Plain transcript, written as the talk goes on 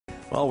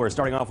Well, we're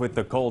starting off with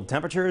the cold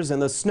temperatures,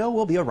 and the snow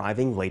will be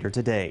arriving later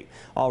today.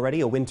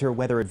 Already, a winter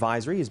weather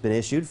advisory has been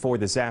issued for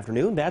this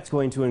afternoon. That's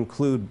going to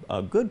include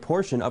a good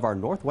portion of our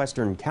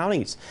northwestern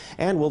counties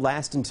and will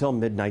last until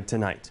midnight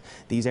tonight.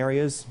 These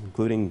areas,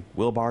 including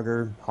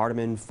Wilbarger,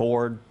 Hardeman,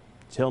 Ford,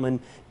 Tillman,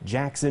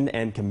 Jackson,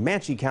 and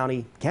Comanche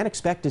County, can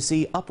expect to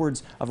see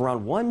upwards of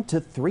around 1 to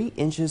 3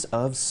 inches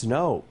of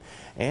snow.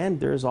 And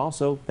there's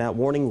also that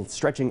warning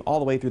stretching all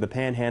the way through the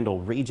Panhandle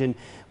region.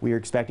 We are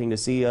expecting to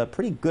see a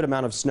pretty good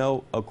amount of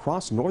snow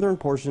across northern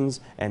portions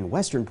and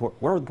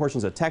northern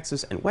portions of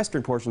Texas and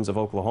western portions of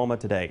Oklahoma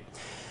today.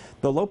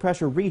 The low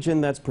pressure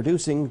region that's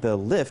producing the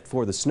lift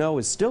for the snow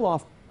is still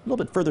off a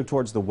little bit further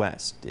towards the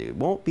west.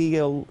 It'll be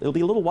a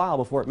little while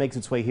before it makes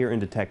its way here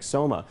into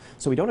Texoma,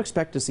 so we don't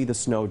expect to see the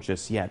snow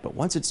just yet. But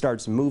once it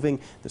starts moving,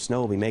 the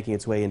snow will be making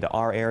its way into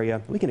our area.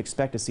 We can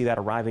expect to see that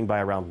arriving by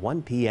around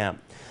 1 p.m.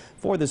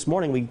 For this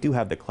morning, we do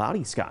have the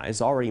cloudy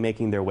skies already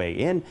making their way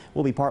in.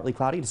 Will be partly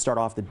cloudy to start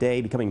off the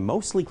day, becoming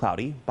mostly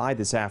cloudy by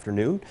this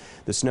afternoon.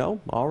 The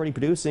snow already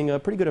producing a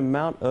pretty good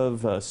amount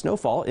of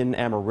snowfall in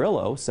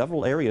Amarillo.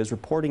 Several areas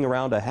reporting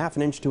around a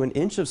 ½ inch to an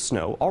inch of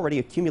snow already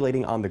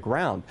accumulating on the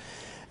ground.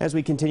 As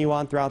we continue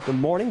on throughout the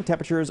morning,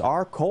 temperatures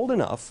are cold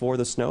enough for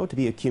the snow to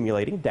be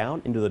accumulating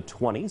down into the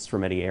 20s for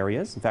many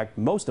areas. In fact,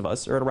 most of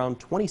us are at around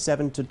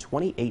 27 to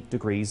 28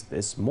 degrees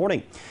this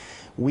morning.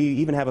 We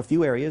even have a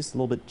few areas a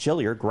little bit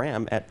chillier,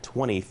 Graham at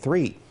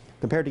 23.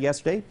 Compared to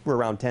yesterday, we're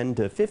around 10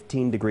 to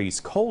 15 degrees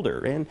colder,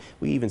 and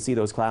we even see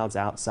those clouds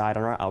outside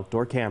on our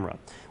outdoor camera.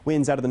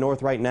 Winds out of the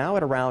north right now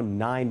at around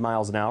 9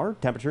 miles an hour.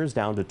 Temperatures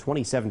down to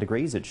 27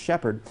 degrees at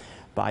Shepherd.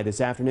 By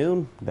this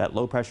afternoon, that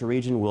low pressure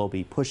region will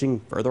be pushing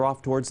further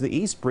off towards the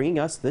east, bringing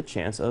us the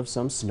chance of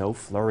some snow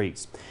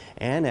flurries.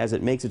 And as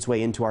it makes its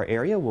way into our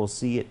area, we'll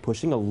see it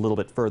pushing a little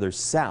bit further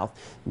south.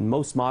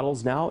 Most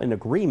models now in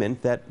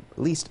agreement that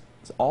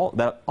all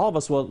of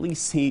us will at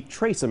least see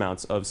trace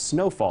amounts of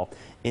snowfall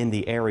in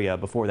the area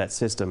before that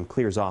system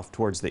clears off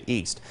towards the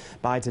east.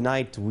 By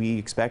tonight, we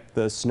expect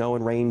the snow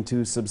and rain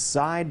to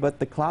subside, but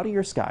the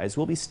cloudier skies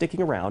will be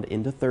sticking around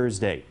into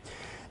Thursday.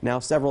 Now,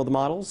 several of the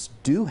models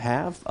do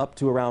have up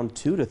to around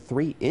 2 to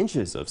 3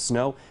 inches of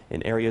snow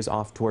in areas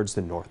off towards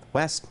the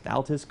northwest.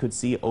 Altus could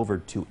see over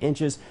 2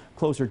 inches,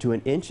 closer to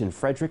an inch in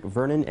Frederick,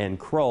 Vernon, and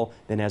Kroll.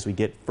 Then as we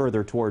get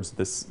further towards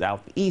the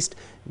southeast,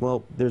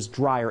 well, there's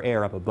drier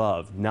air up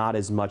above, not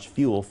as much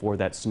fuel for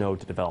that snow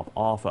to develop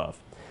off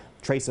of.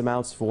 Trace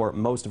amounts for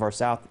most of our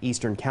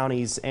southeastern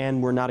counties,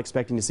 and we're not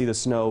expecting to see the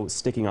snow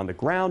sticking on the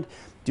ground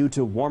due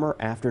to warmer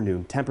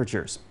afternoon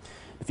temperatures.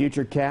 The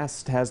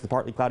futurecast has the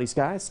partly cloudy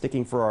skies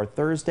sticking for our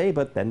Thursday,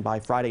 but then by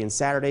Friday and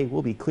Saturday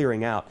we'll be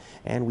clearing out,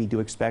 and we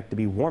do expect to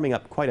be warming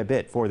up quite a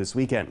bit for this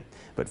weekend.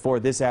 But for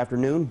this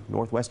afternoon,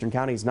 northwestern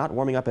counties not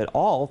warming up at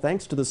all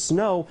thanks to the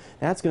snow.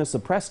 That's going to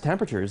suppress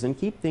temperatures and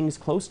keep things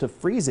close to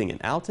freezing in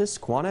Altus,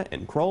 Quanah,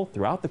 and Kroll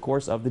throughout the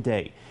course of the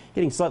day.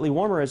 Getting slightly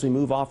warmer as we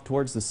move off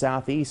towards the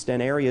southeast, and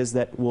areas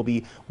that will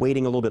be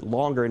waiting a little bit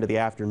longer into the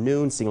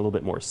afternoon, seeing a little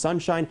bit more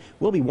sunshine,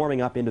 will be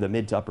warming up into the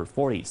mid to upper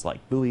 40s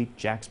like Bowie,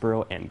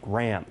 Jacksboro, and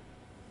Graham.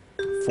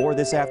 For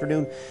this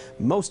afternoon,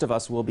 most of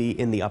us will be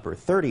in the upper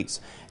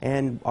 30s,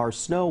 and our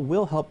snow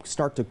will help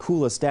start to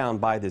cool us down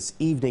by this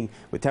evening,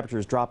 with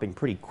temperatures dropping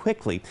pretty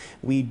quickly.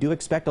 We do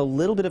expect a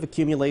little bit of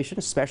accumulation,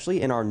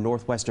 especially in our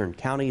northwestern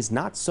counties,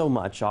 not so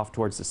much off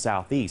towards the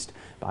southeast.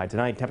 By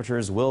tonight,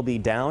 temperatures will be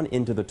down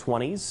into the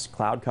 20s,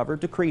 cloud cover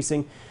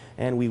decreasing,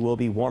 and we will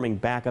be warming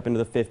back up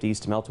into the 50s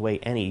to melt away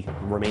any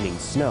remaining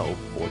snow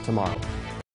for tomorrow.